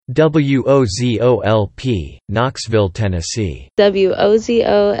WOZOLP, Knoxville, Tennessee.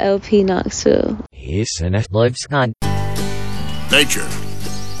 WOZOLP, Knoxville. Nature.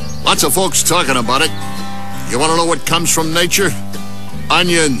 Lots of folks talking about it. You want to know what comes from nature?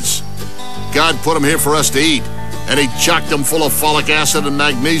 Onions. God put them here for us to eat, and he chocked them full of folic acid and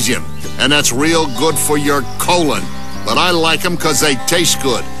magnesium, and that's real good for your colon. But I like them because they taste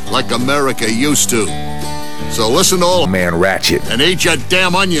good, like America used to. So listen to Old Man Ratchet and eat your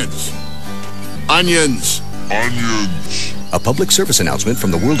damn onions. Onions. Onions. A public service announcement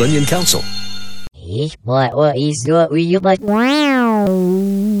from the World Onion Council. What is what you like?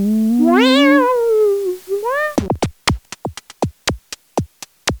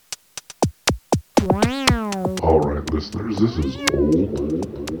 Alright, listeners, this is Old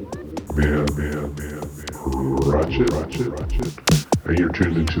Man Ratchet, and you're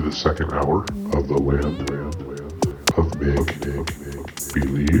tuned into the second hour of the Land of Make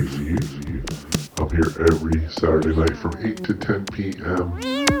Believe. I'm here every Saturday night from 8 to 10 p.m.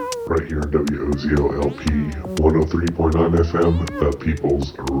 right here on WOZOLP 103.9 FM, the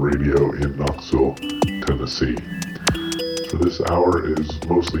People's Radio in Knoxville, Tennessee. For this hour is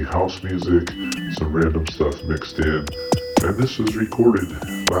mostly house music, some random stuff mixed in, and this was recorded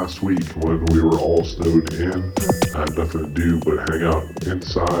last week when we were all snowed in. I had nothing to do but hang out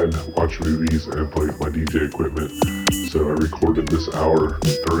inside, watch movies, and play with my DJ equipment. So I recorded this hour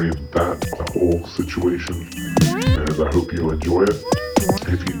during that whole situation, and I hope you enjoy it.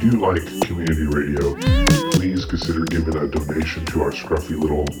 If you do like community radio, please consider giving a donation to our scruffy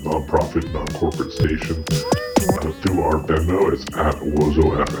little non-profit, non-corporate station. Through our Venmo, it's at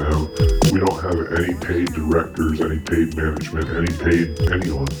WOZOFM. We don't have any paid directors, any paid management, any paid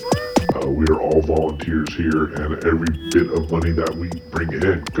anyone. We are all volunteers here, and every bit of money that we bring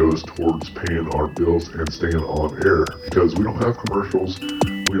in goes towards paying our bills and staying on air, because we don't have commercials,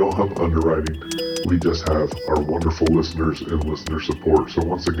 we don't have underwriting, we just have our wonderful listeners and listener support. So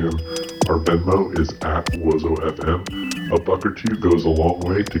once again, our Venmo is at WOZOFM. A buck or two goes a long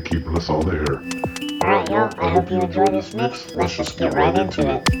way to keeping us on the air. Alright, yo, I hope you enjoy this mix. Let's just get right into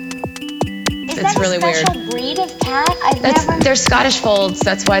it. It's really weird. Is that a special breed of cat? They're Scottish folds.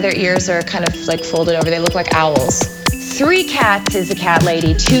 That's why their ears are kind of like folded over. They look like owls. 3 cats is a cat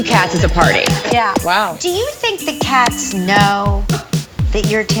lady. 2 cats is a party. Yeah. Wow. Do you think the cats know that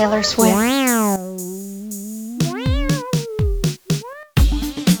you're Taylor Swift?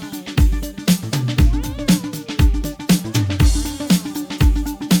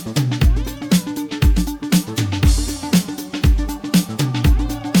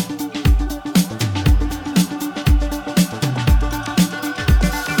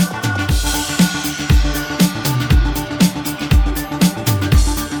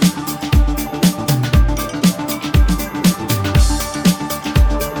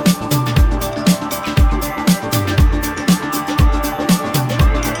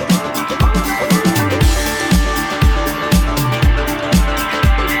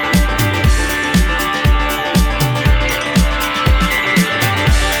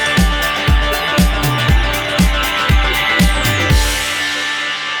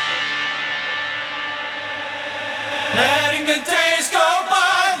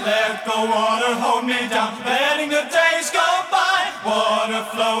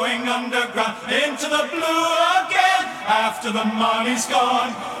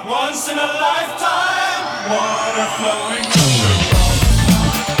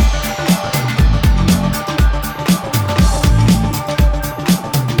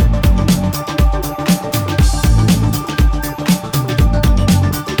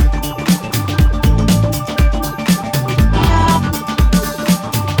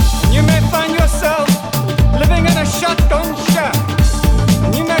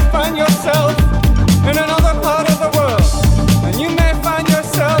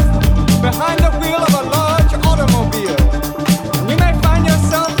 Behind the wheel of a large automobile.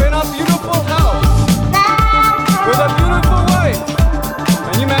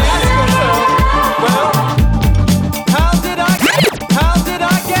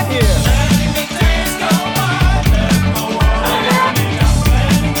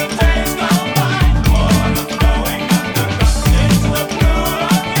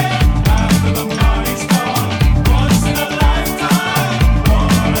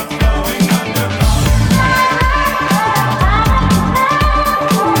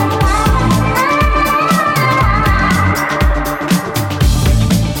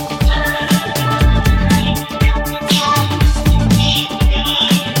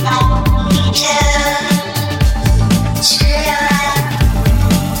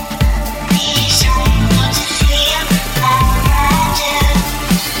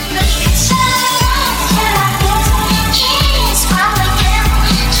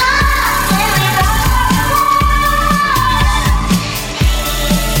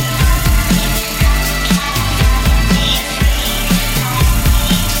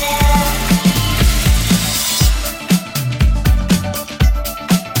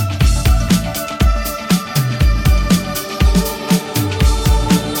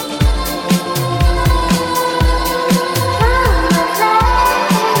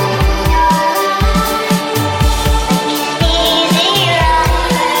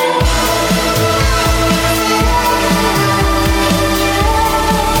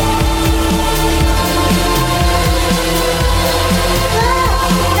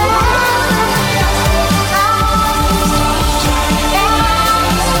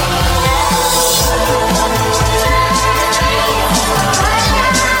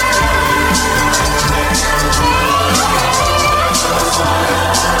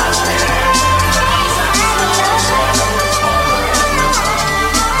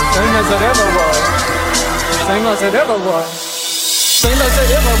 as it ever was. Same as it ever was. Same as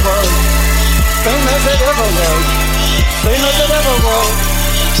it ever was. Same as it ever was. Same as it ever was.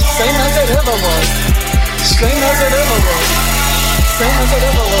 Same as it ever was. Same as it ever was. Same as it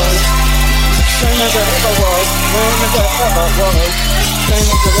ever was. Same as it ever was. Same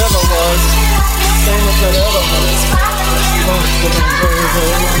as it ever was. Same as it ever was. Same as it ever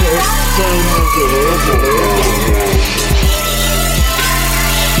was. Same as it ever was.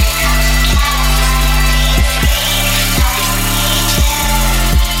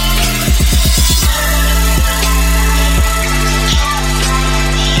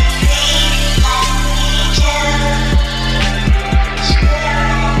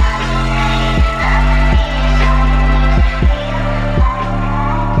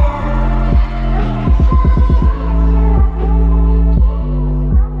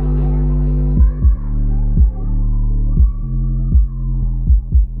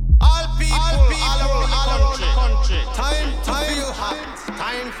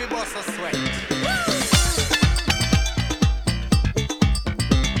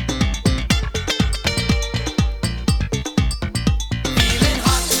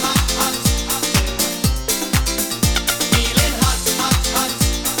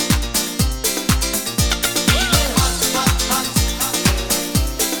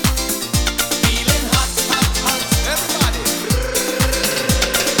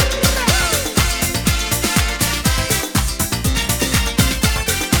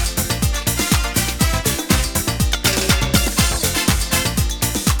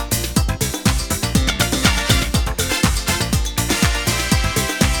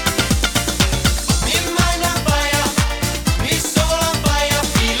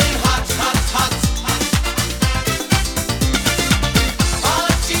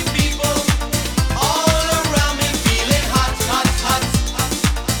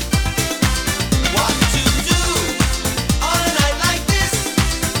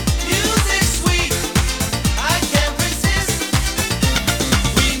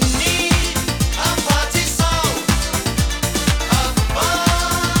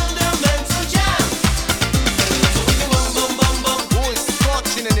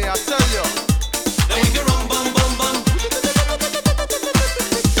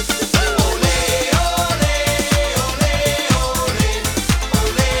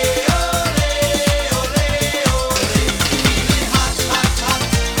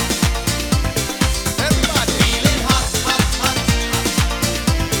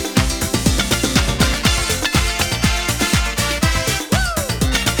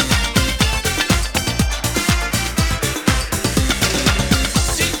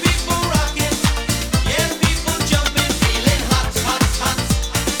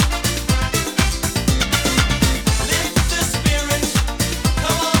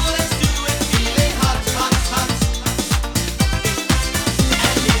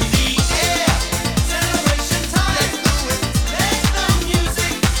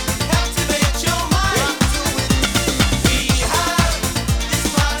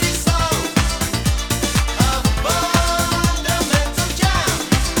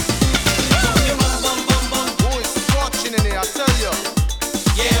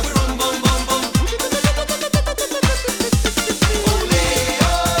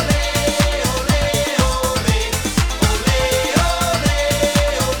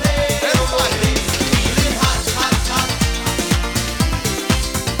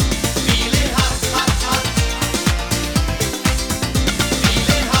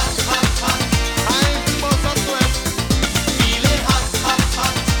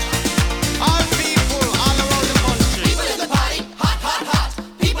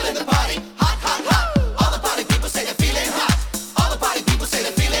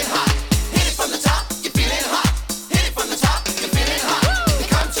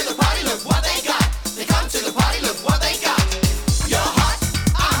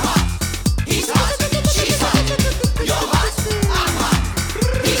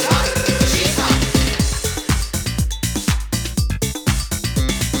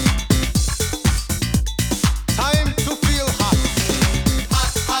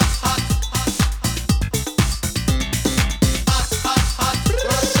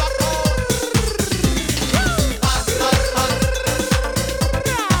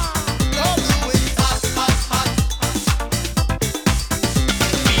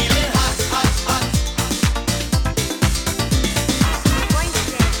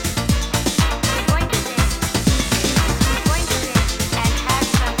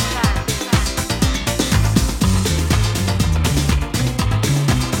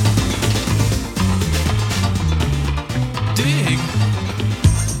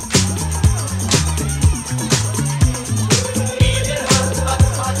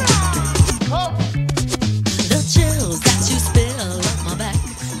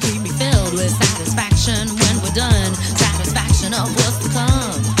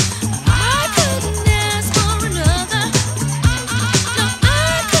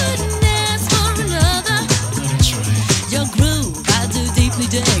 deeply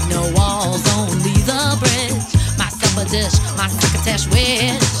dig, no walls, only the bridge. Myself a dish, my succotash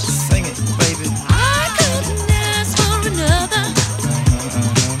wish. Sing it, baby. I couldn't ask for another.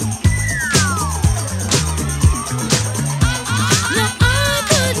 No, I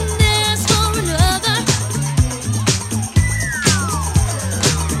couldn't ask for another.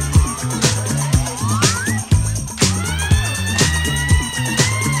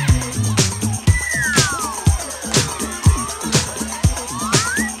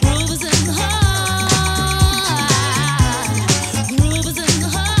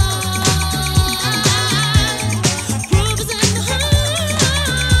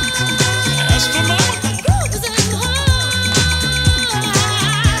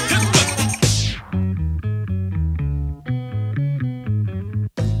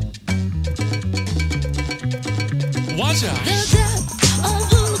 Watch out. The depth of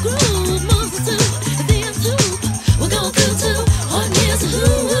who the groove moves us to, the nth hoop we'll go through to, or near to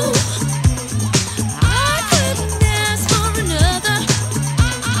who. I couldn't ask for another.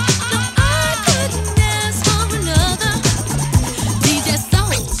 No, I couldn't ask for another. DJ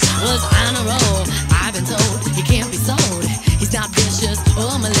Soul was on a roll. I've been told he can't be sold. He's not vicious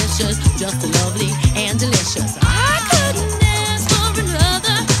or malicious, just lovely and delicious. I couldn't ask for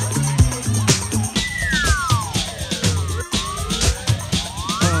another.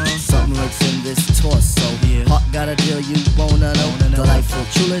 In this torso, heart got a deal you wanna know. Delightful,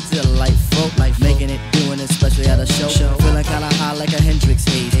 truly delightful. Life making it, doing it, especially at a show. Feeling kinda high like a Hendrix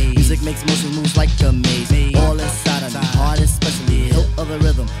haze. Music makes motion moves like a maze. All inside of me, heart especially. Hilt of the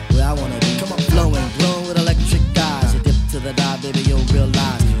rhythm, where I wanna be. Come on, blowing, glowing with electric eyes. You dip to the dive, baby, you'll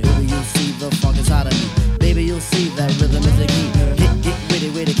realize. Baby, you'll see the funk inside of me. Baby, you'll see that rhythm is the key.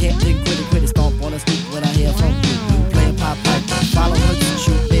 Get witty, can't think quitty. Stomp on the street when I hear from you. Playing pop pipe, follow her to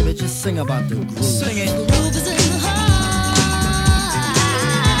shoot. Baby, just sing about the groove. Sing it. The groove is in the heart.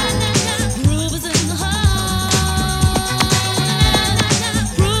 The groove is in the heart.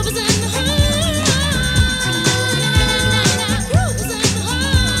 The groove is in the heart. The groove is in the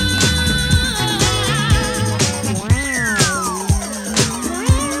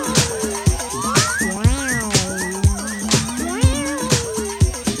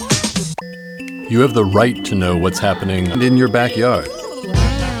You have the right to know what's happening in your backyard.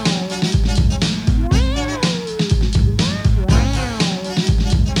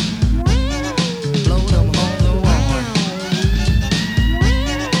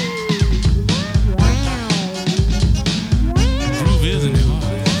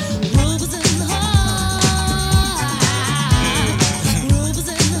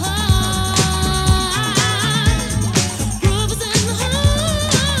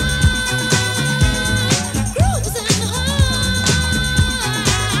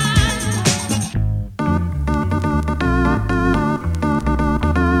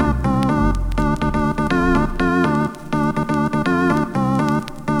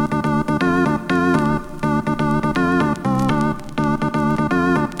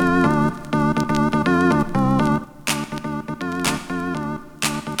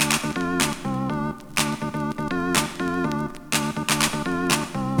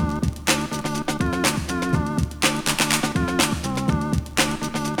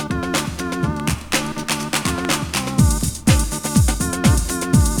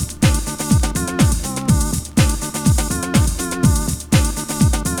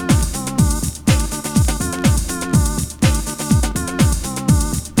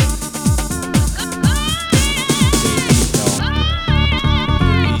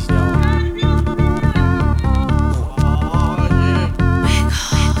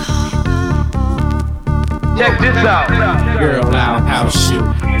 Check this out. Girl, I'll house you.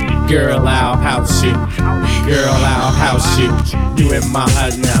 Girl, I'll house you. Girl, I'll house you. You in my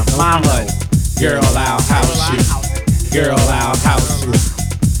hut now, my hut. Girl, I'll house you. Girl, I'll house you.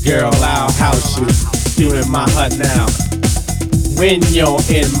 Girl, I'll house you. You in my hut now. When you're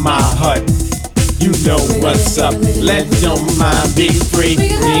in my hut, you know what's up. Let your mind be free.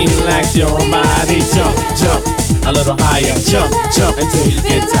 Relax your body, jump, jump. A little higher, jump, jump until you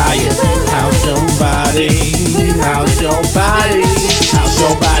get tired. How's your body? How's your body? How's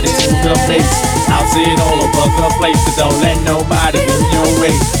your body to the face? I'll see it all over the place, so don't let nobody in your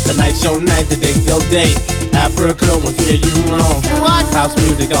way. Tonight's your night, today's your day. Africa will hear you wrong. What? House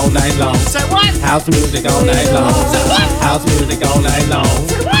music all night long. Say what? House music all night long. Say what? House music all night long.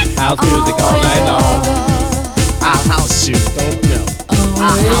 Say what? House music all night long. I'll house you, don't know.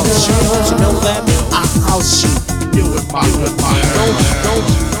 I'll house you, don't you know that? I'll house you. You with my don't.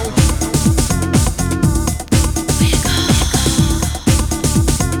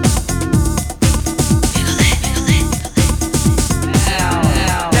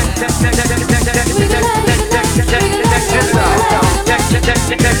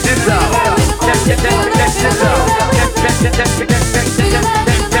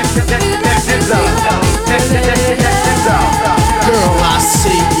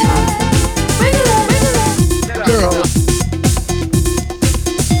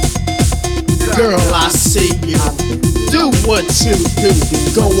 shoot.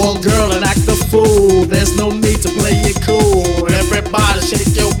 Go on, girl, and act the fool. There's no need to play it cool. Everybody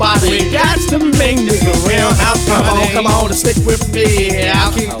shake your body. We got to make this a real house party. Come on and stick with me. I'll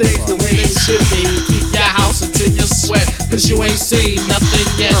keep things the way they should be. Keep your house until you sweat, cause you ain't seen nothing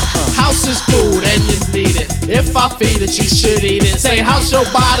yet. House is food and you need it. If I feed it, you should eat it. Say, house your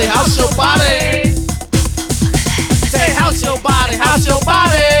body, house your body. Say, house your body, house your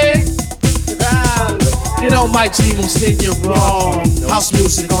body. You know my G won't sing you wrong. House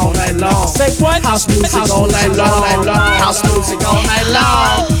music all night long. Say what? House music all night long. House music all night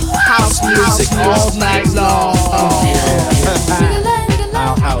long. House music all night long.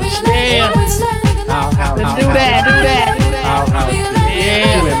 Our house, yeah. Our house, do that, do that. Our house,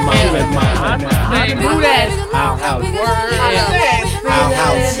 yeah. Do that. Our house, yeah. Our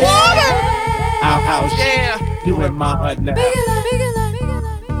house, our house, yeah. You in my hut now.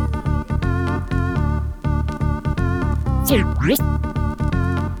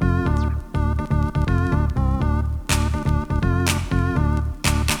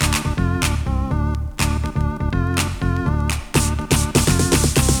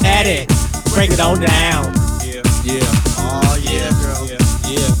 Eddie, break it on down. Yeah, yeah, oh yeah, girl.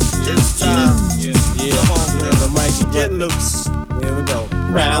 Yeah, it's time. Yeah, come on, girl. The mic, get loose. Here we go.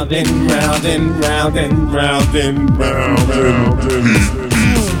 Round and round and round and round and round and round.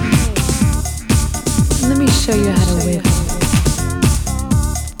 Let me show you how to wiggle.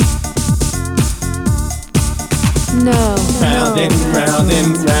 No. Round and round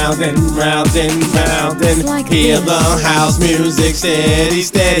and round and round and round and like hear this. the house music steady,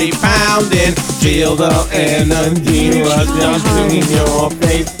 steady pounding. Feel the energy rush down in your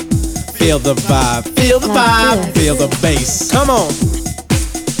face. Feel the vibe, feel the Like vibe, this. feel the bass. Come on.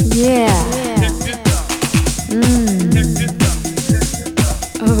 Yeah.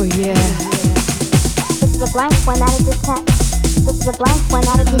 Oh yeah. This is a blank one out of the tap. This is a blank one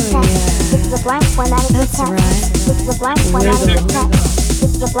out of the tap. This is a blank one out of the tap. This is a blank one out of the tap.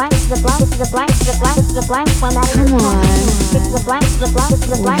 This is a blank, this is a blank, this is a blank, this is a blank, this is a blank one out of the tap. This is a blank, this is a blank, this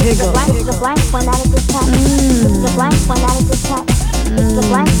is a blank, this is a blank, this is a blank one out of the tap. This is a blank one out of the tap. This is a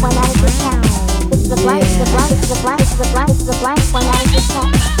blank one out of the tap. This is a blank, this is a blank, this is a blank, this is a blank, this is a blank one out of the tap.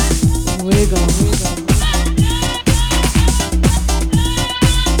 Wiggle.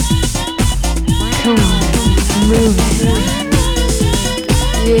 Come on, move it.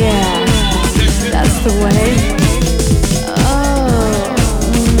 Yeah, that's the way. Oh,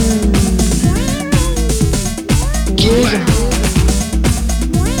 wiggle.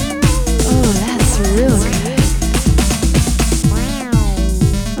 Oh, that's real good.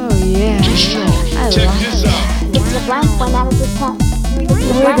 Oh yeah, I like it. This is a blank one out of the tap. This is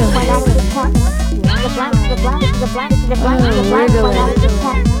a blank one out of the tap. This is a blank, this is a blank, this is a blank, this is a blank, this is a blank one out of the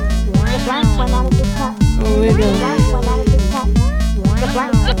tap. The blank one out of the tap. Wiggle. The blank one out of the tap. The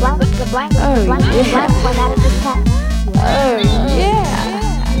blank, the blank, the blank, the blank, the blank one out of the tap. Oh yeah.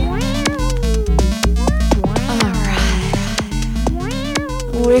 All right.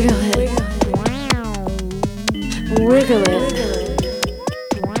 Wiggle it. Wiggle it.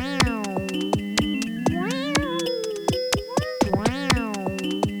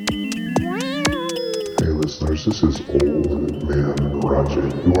 Hey listeners, this is Old Man Roger.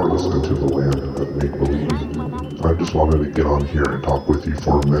 You are listening to The Land of Make Believe. I just wanted to get on here and talk with you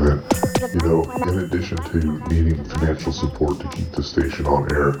for a minute. You know, in addition to needing financial support to keep the station on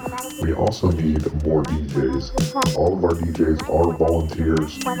air, we also need more DJs. All of our DJs are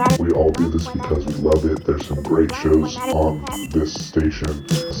volunteers. We all do this because we love it. There's some great shows on this station,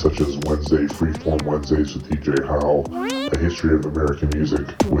 such as Wednesday, Freeform Wednesdays with DJ Howell, A History of American Music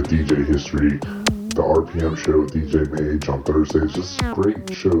with DJ History, the RPM show with DJ Mage on Thursdays. Just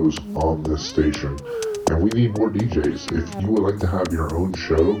great shows on this station. And we need more DJs. If you would like to have your own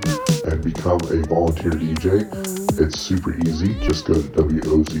show and become a volunteer DJ, it's super easy. Just go to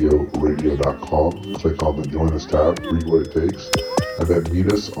wozoradio.com, click on the Join Us tab, read what it takes, and then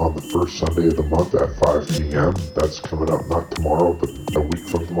meet us on the first Sunday of the month at 5 p.m. That's coming up not tomorrow, but a week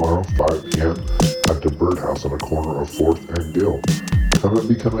from tomorrow, 5 p.m. at the Birdhouse on the corner of 4th and Gill. Come and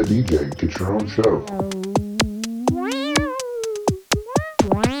become a DJ. Get your own show.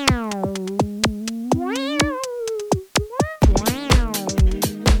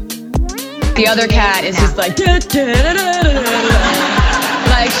 The other cat is just like,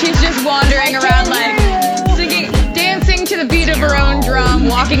 like she's just wandering around, like singing, dancing to the beat of her own drum,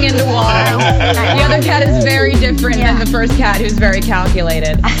 walking into walls. The other cat is very different than the first cat, who's very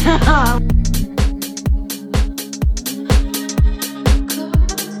calculated.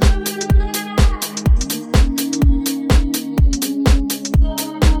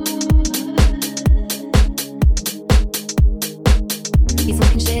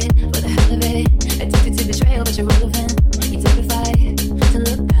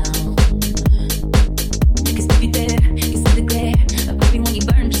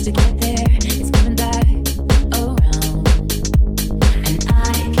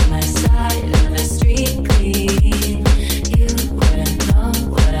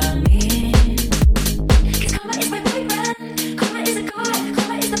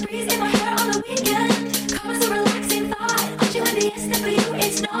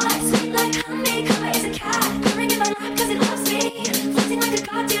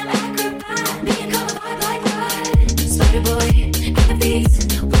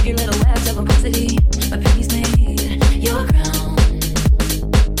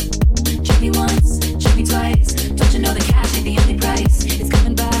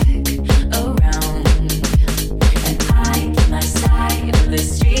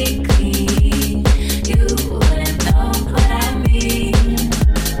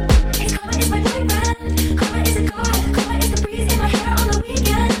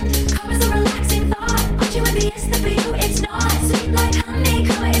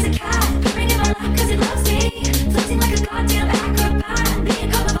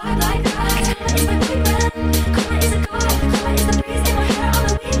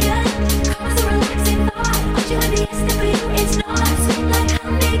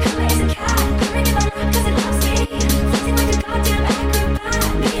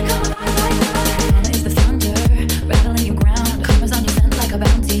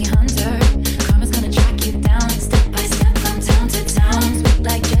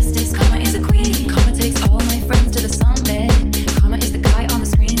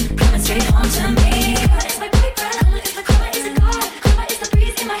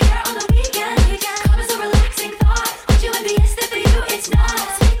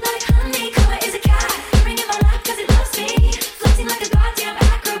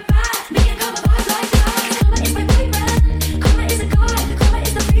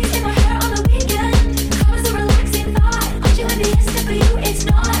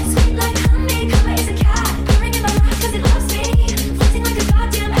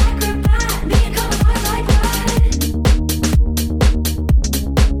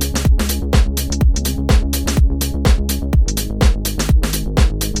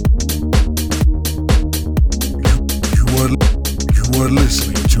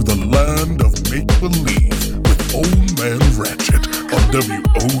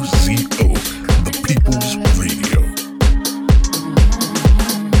 WOZO, the People's Radio.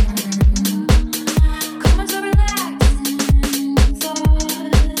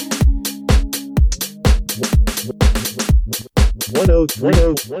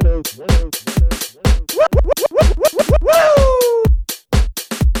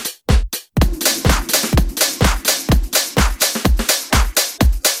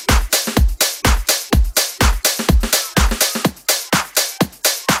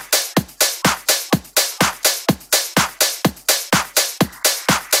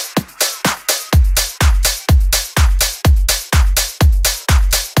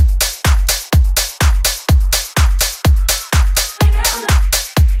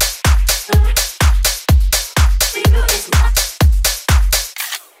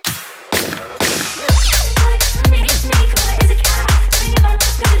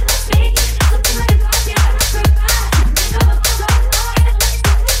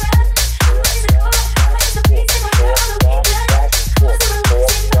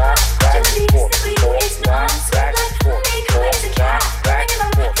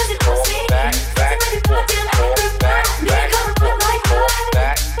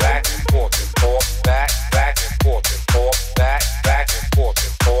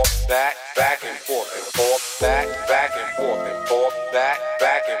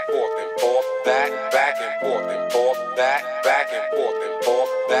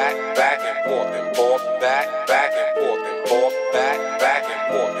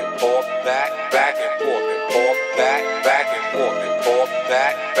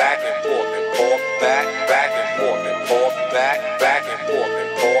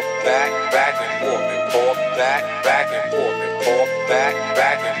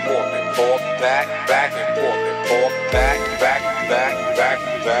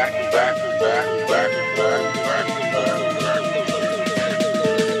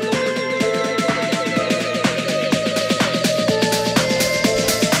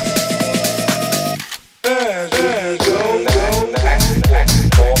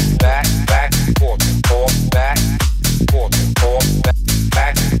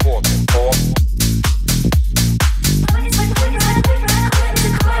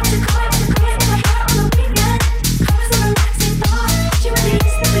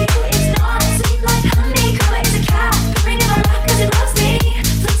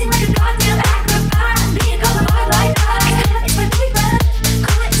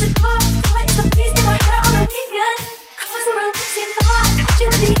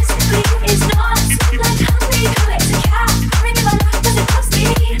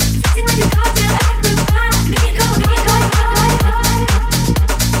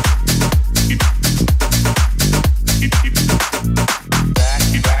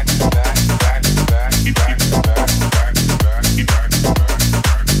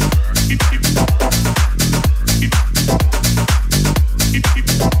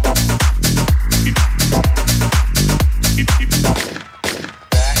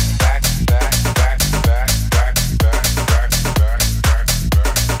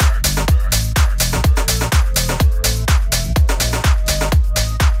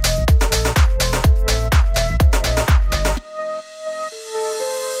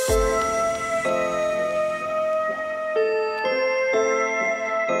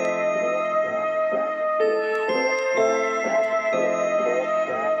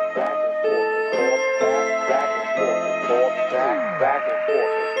 Back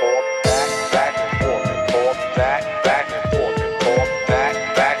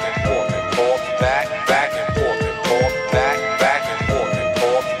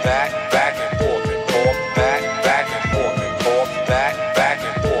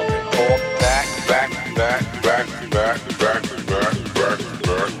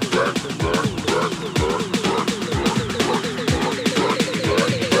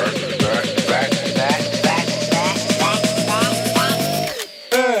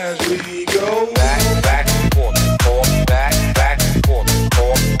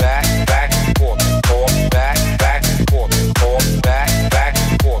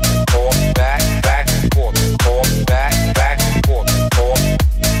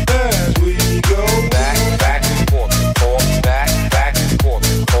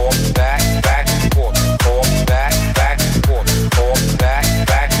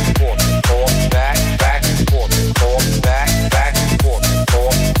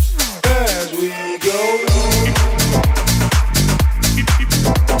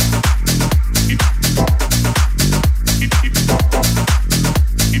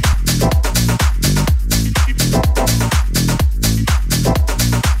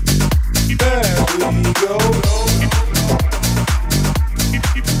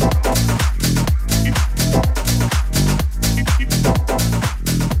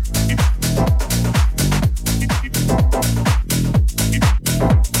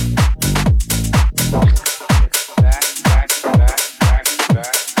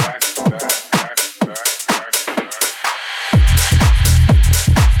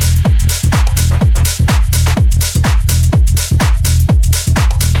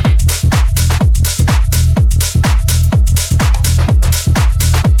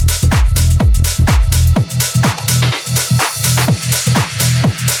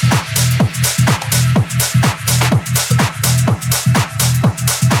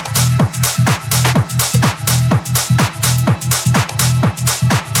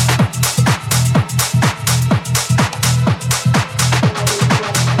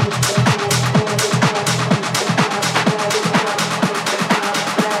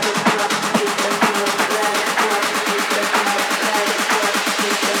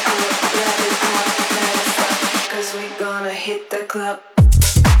club.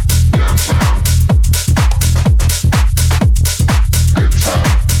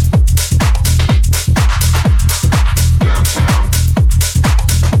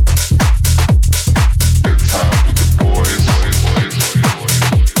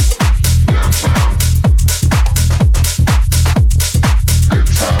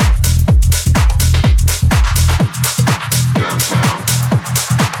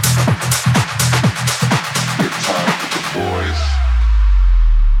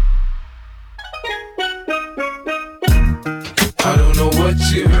 I don't know what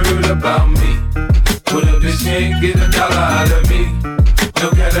you heard about me, but a bitch can't get a dollar out of me.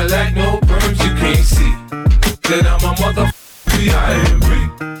 No Cadillac, no perms, you can't see that I'm a motherfucker,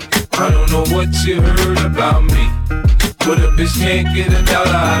 I don't know what you heard about me, but a bitch can't get a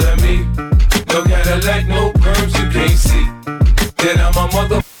dollar out of me. No Cadillac, no perms, you can't see that I'm a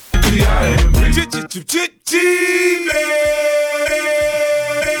motherfucker,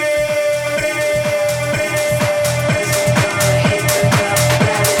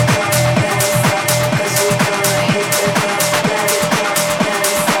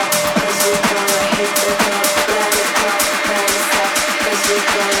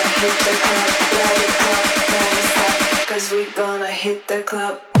 Cause we gonna hit the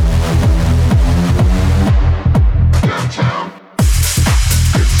club. Downtown.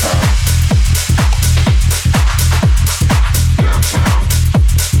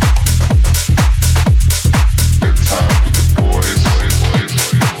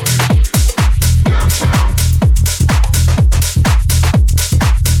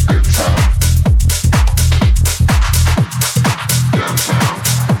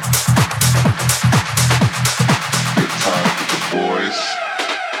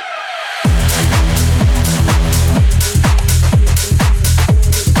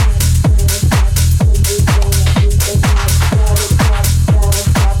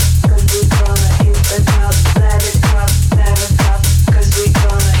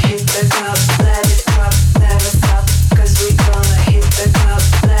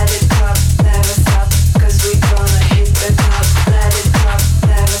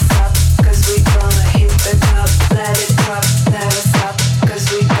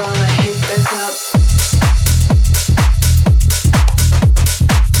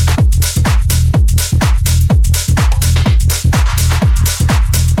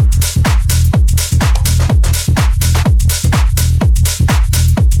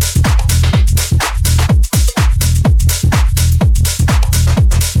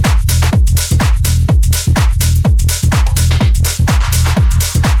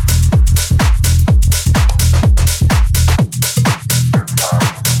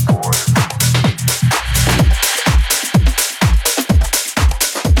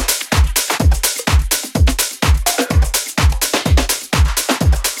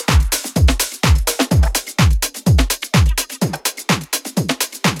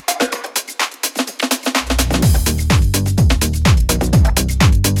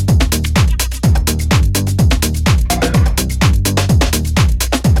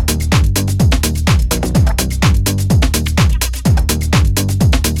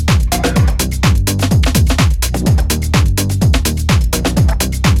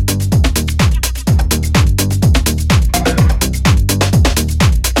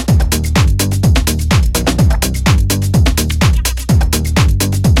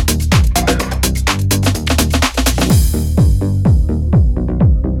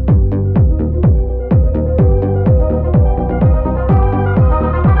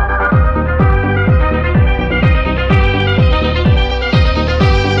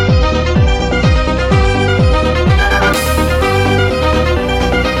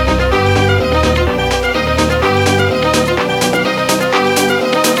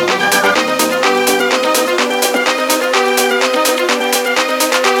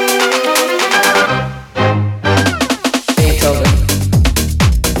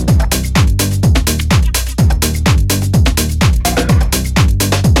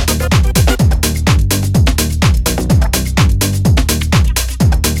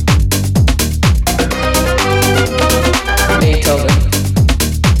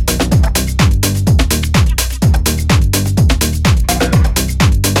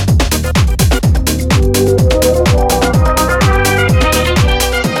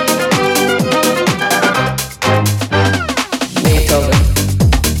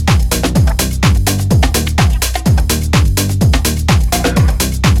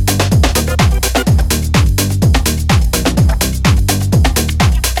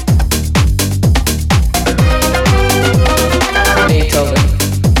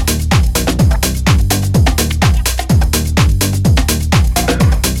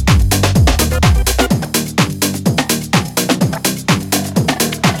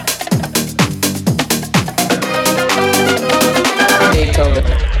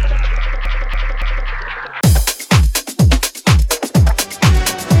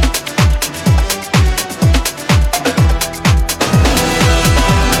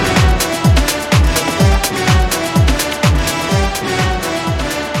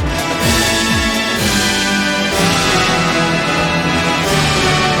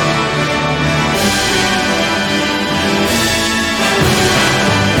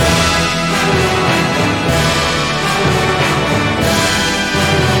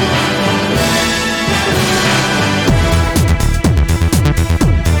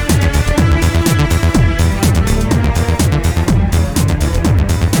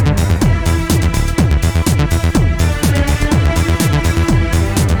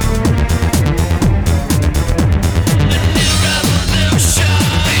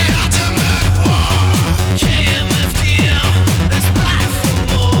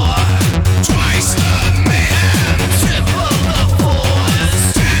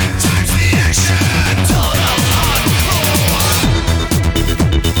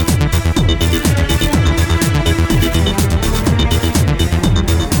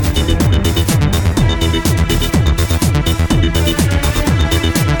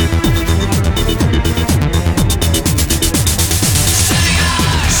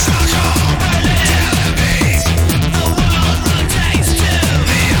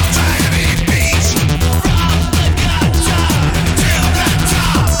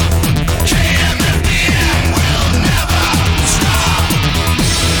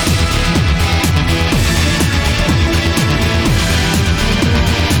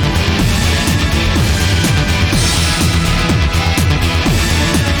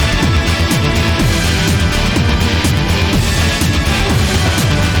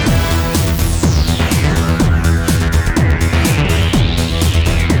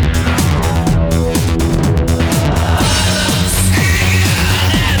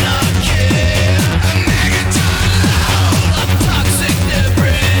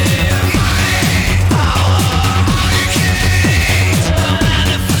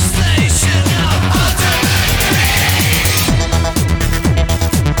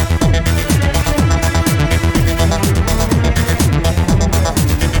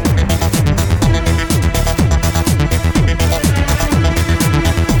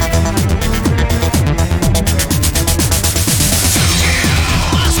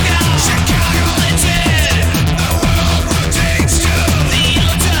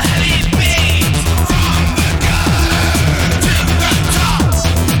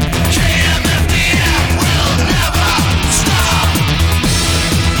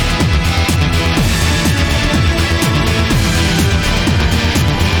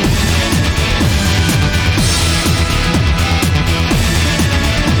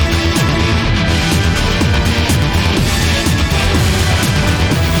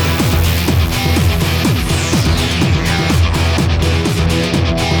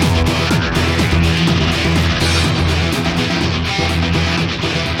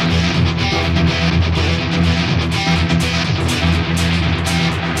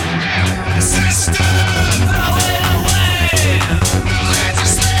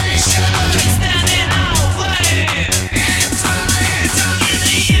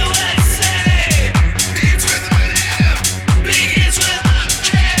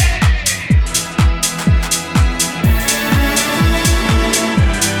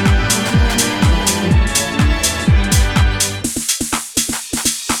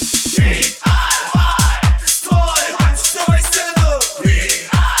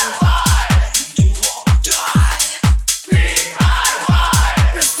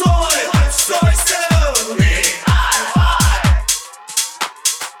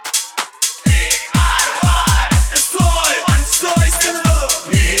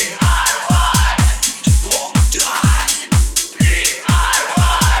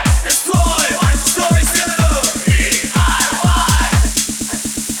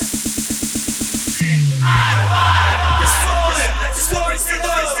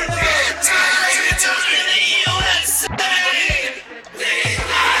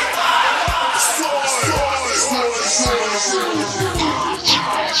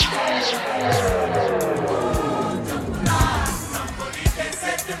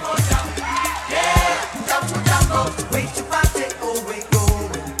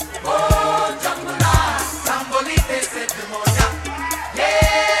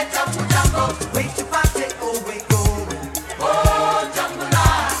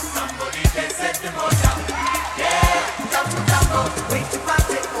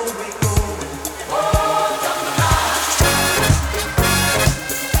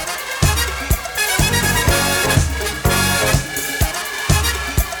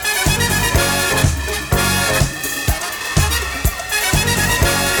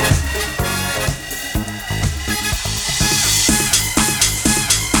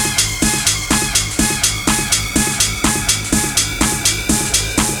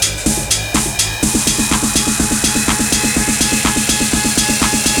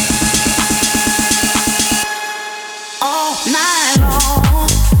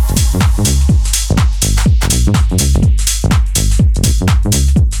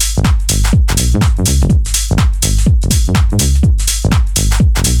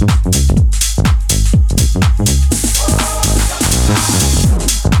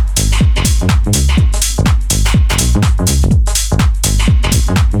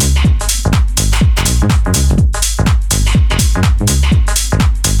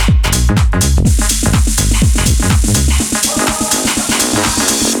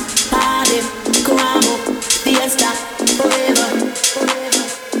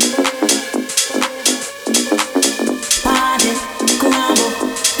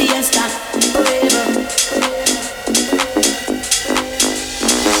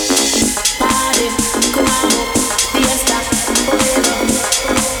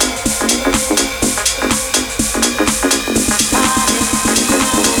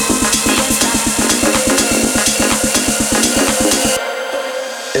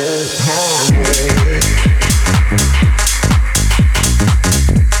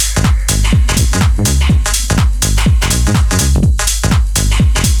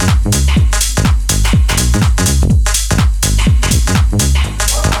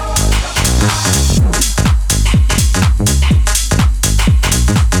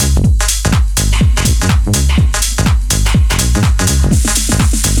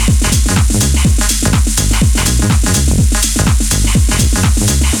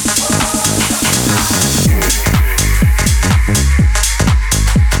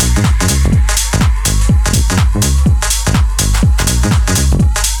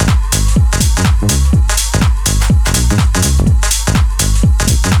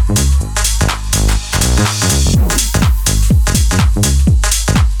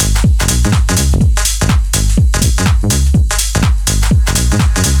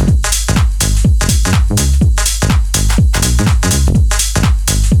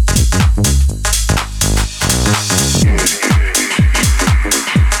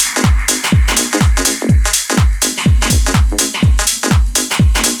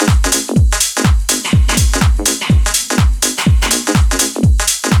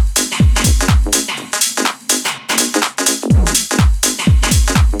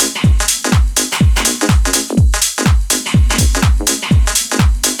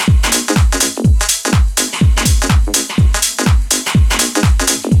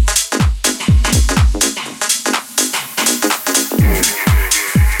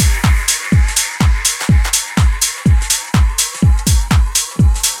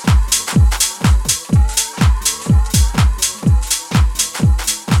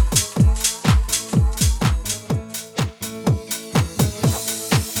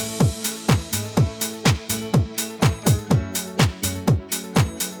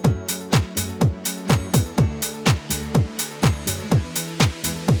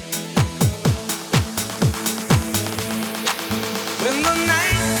 the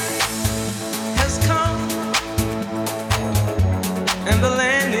night has come and the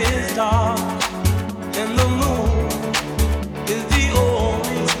land is dark and the moon is the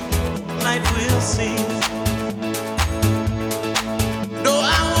only light we'll see. No, I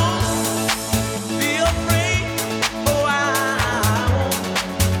won't be afraid. Oh, I won't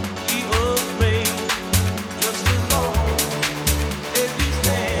be afraid. Just as long as you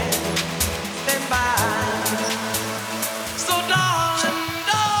stand by. So darling,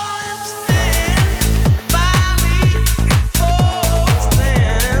 darling, stand by me. Oh,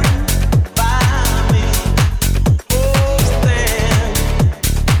 stand by me. Oh, stand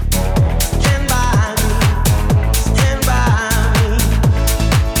by me. Stand by me.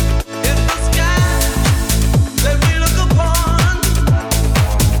 If the sky that we look upon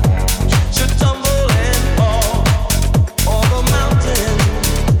should tumble and fall, or the mountain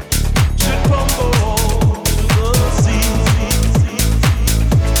should crumble to the sea.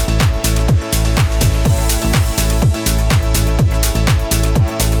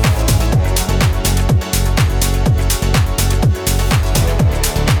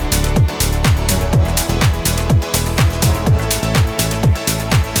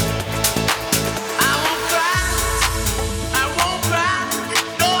 I won't cry,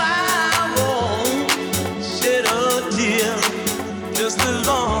 no, I won't shed a tear. Just as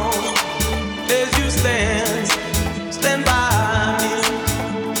long as you stand by me.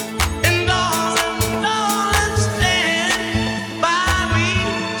 And darling, darling, stand by me.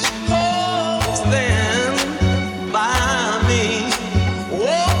 Oh, stand by me.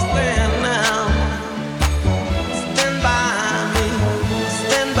 Oh, stand now. Stand by me.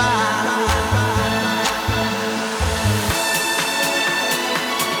 Stand by me.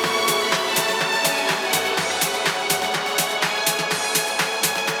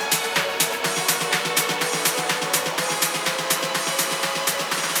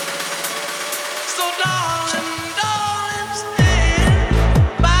 So darling, darling, stand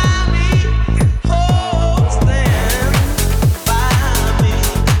by me. Oh, stand by me.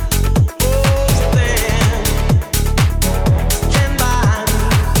 Oh, stand by me.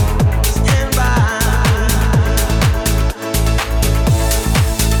 Stand by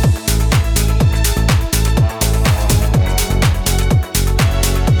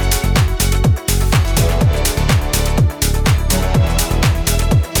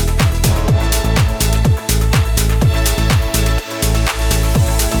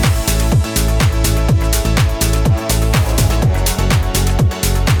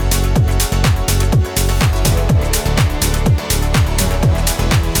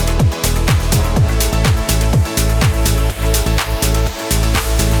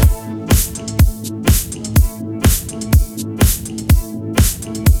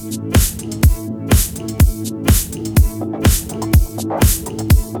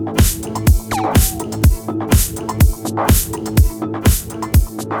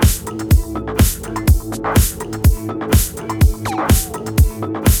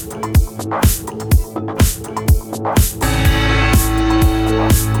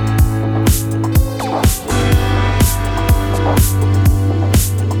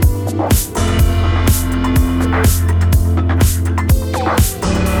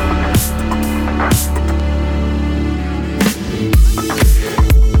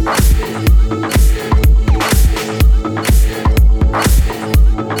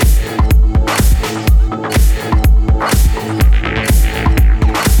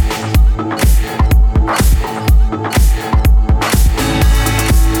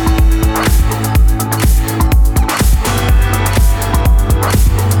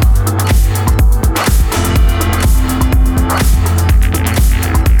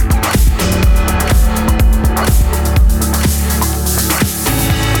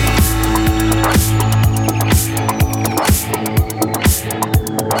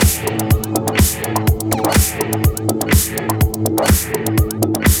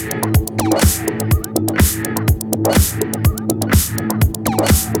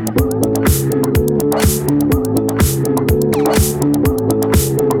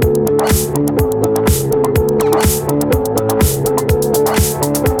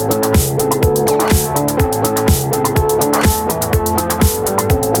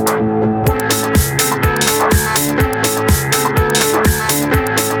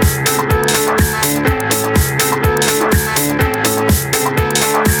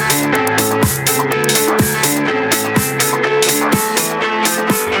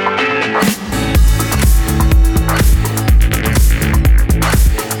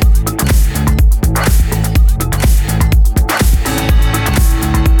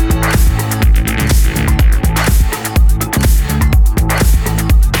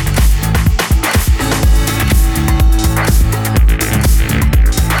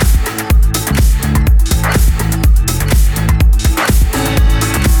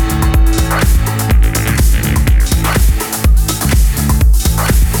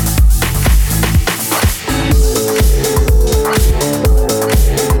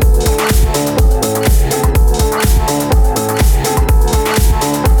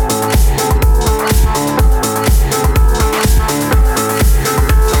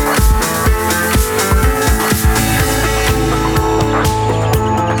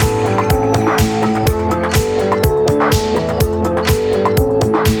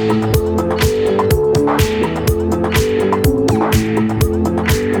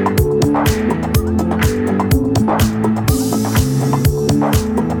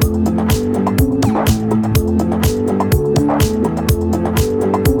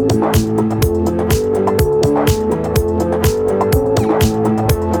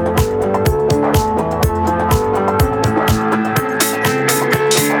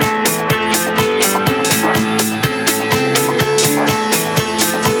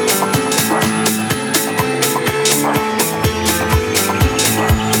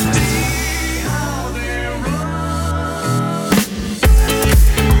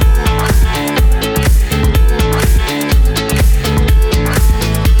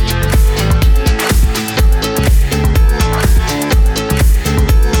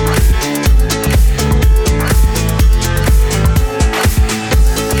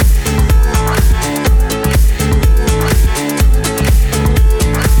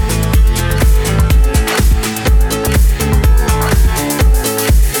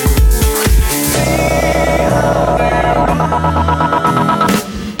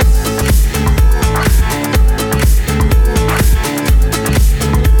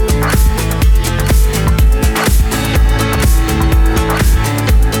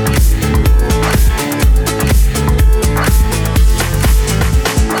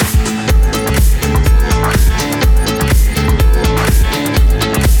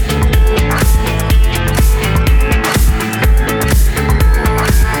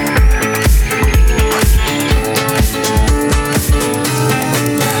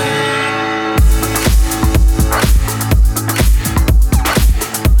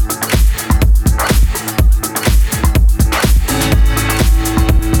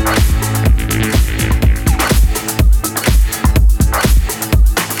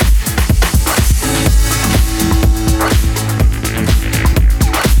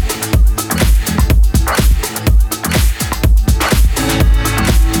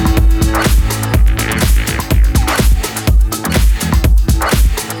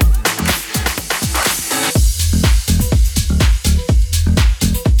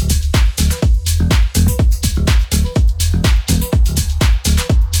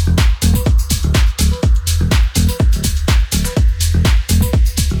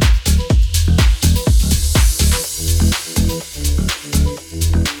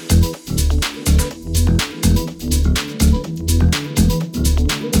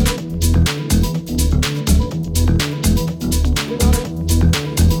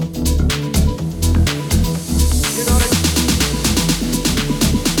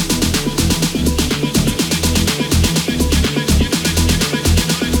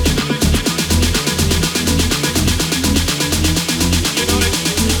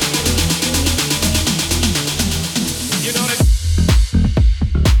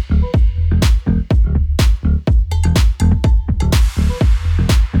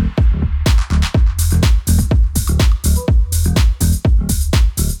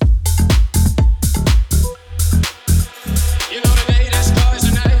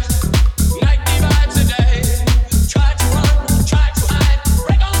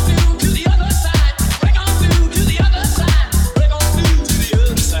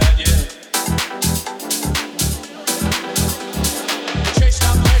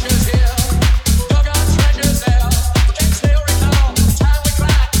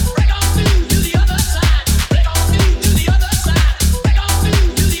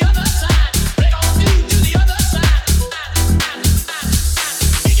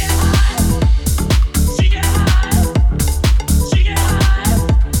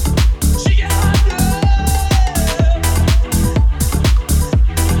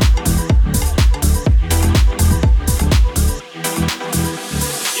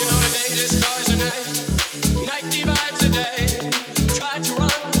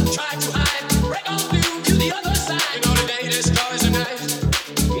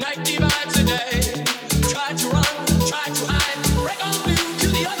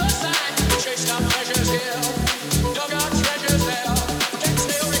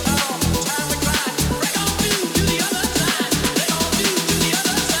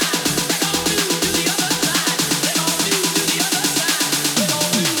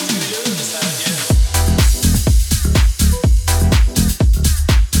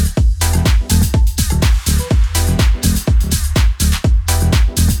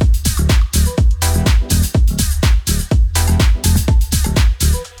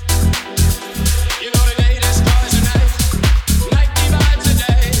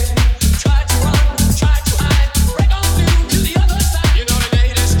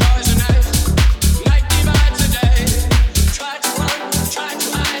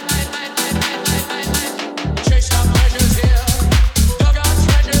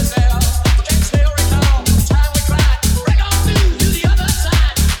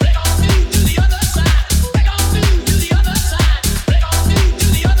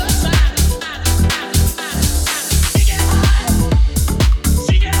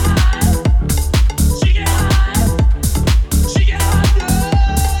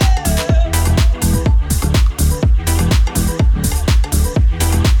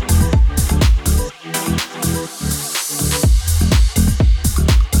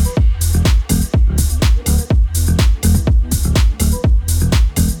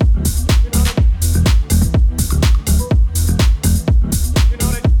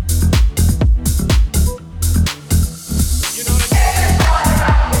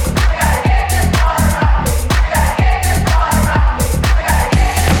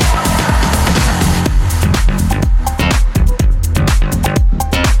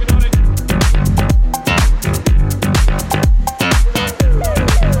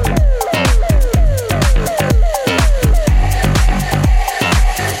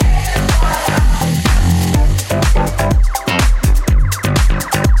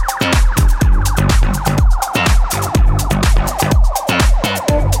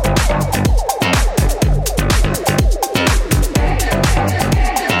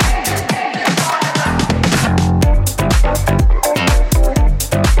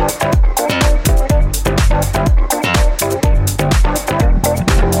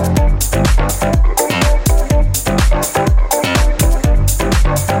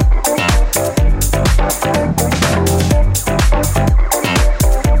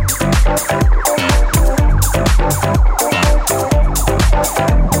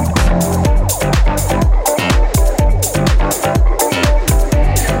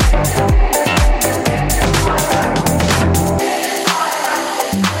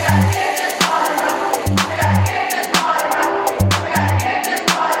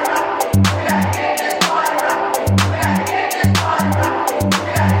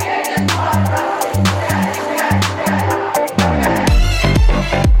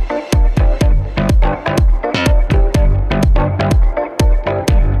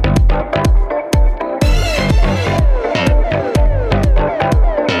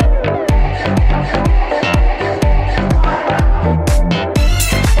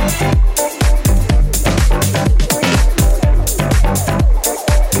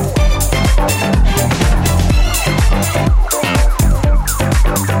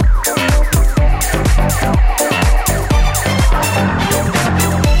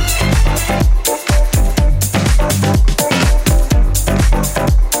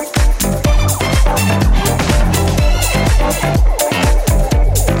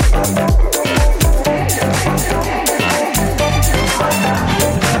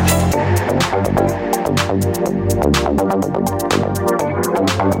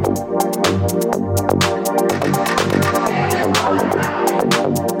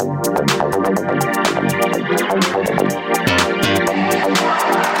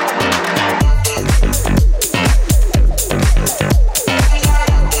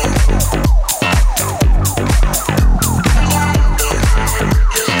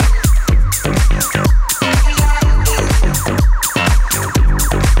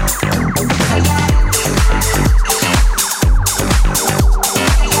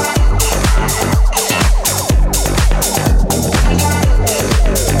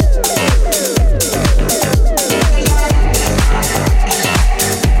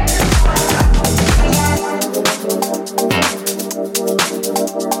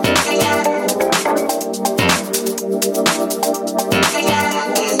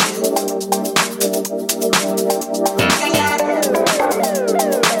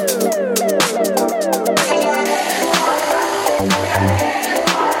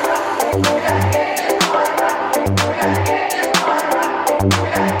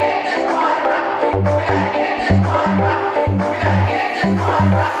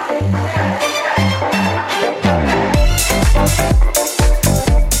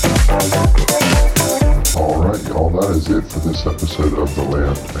it for this episode of The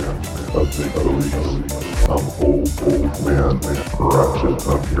Land of Make Believe. I'm old man Ratchet.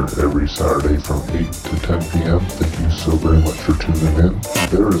 I'm here every Saturday from 8 to 10 p.m. Thank you so very much for tuning in.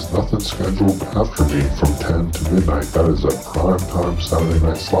 There is nothing scheduled after me from 10 to midnight. That is a prime time Saturday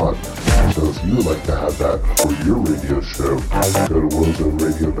night slot. So if you would like to have that for your radio show, go to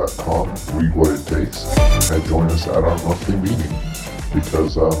wozoradio.com, read what it takes, and join us at our monthly meeting.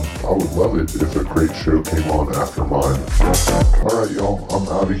 Because I would love it if a great show came on after mine. Alright, y'all, I'm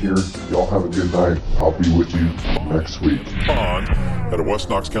out of here. Y'all have a good night. I'll be with you next week. At a West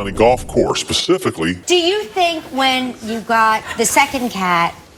Knox County golf course, specifically. Do you think when you got the second cat